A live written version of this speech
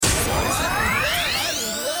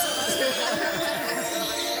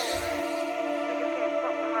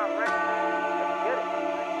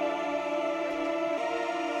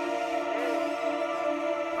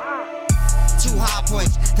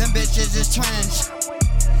bitches is trends.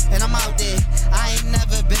 And I'm out there, I ain't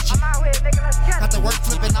never bitchin'. I'm out here, nigga, let's get it. Got the work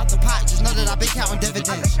flipping out the pot, just know that I been counting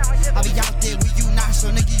dividends. I be out there with you not,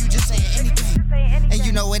 so nigga, you just saying anything. And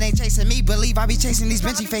you know it ain't chasing me, believe I be chasing these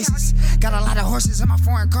Benchy faces. Got a lot of horses in my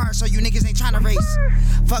foreign car, so you niggas ain't tryna race.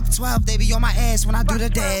 Fuck 12, they be on my ass when I do the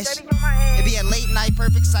dash. It be a late night,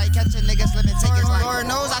 perfect sight, catching niggas living tickets like Lord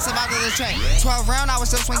knows I survived the track. 12 round, I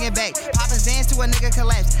was still swinging back. Poppin' Zans to a nigga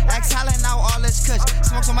collapse. Axe hollering out all this kush.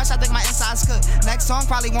 Smoke so much, I think my insides cook. Next song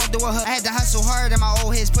probably won't do a hook. I had to hustle hard and my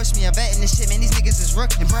old heads pushed me a bet in this shit, man. These niggas is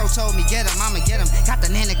rookie. And bro told me, get him, I'ma get him. Got the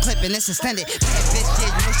nana clip and it's extended. Bad bitch, yeah,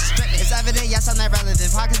 you know she's stripping. It's evident, yes, I'm not relevant.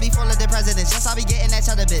 Pockets be full of the presidents. Yes, I be getting that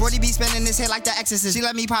cheddar bitch. 40 be spinning this head like the exorcist. She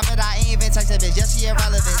let me pop it, I ain't even text that bitch. Yes, she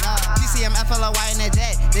irrelevant. TCM, FLOY in the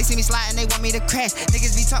dead. They see me sliding, they want me to crash.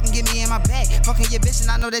 Niggas be talking, get me in my bag. Fucking your bitch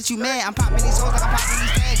and I know that you mad. I'm popping these hoes like I'm popping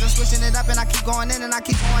these tags. I'm switching it up and I keep going in and I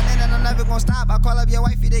keep going in and I'm never gonna stop. I call up your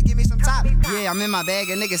wifey, they give me some top. Yeah, I'm in my bag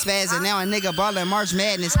and niggas spazzing. Now a nigga ballin' March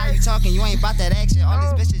Madness. How you talking? You ain't about that action. All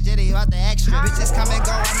these bitches jitty about the extra. Bitches come and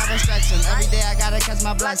go, I never stretch them. Every day I gotta catch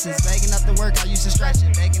my blessings. Begging up to work, I used to stretch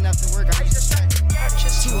it. Begging up to work, I used to stretch it.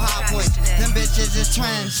 Too hot boys, them bitches is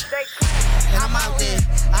trends. And I'm out there,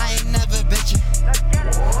 I ain't never bitchin'.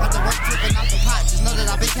 Got the work flipping out the pot, just know that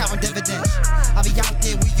I been counting dividends. I be out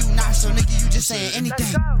there with you not, so nigga, you just saying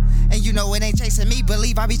anything. And you know it ain't chasing me,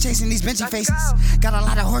 believe I be chasing these Benchy faces. Got a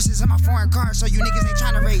lot of horses in my foreign car, so you niggas ain't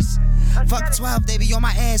tryna race. Fuck 12, they be on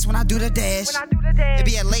my ass when I do the dash. It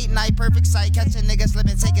be a late night, perfect sight, catching niggas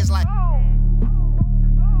living tickets like.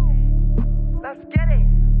 Let's get it.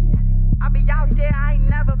 I be out there, I ain't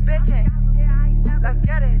never bitchin'. Let's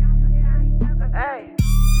get it.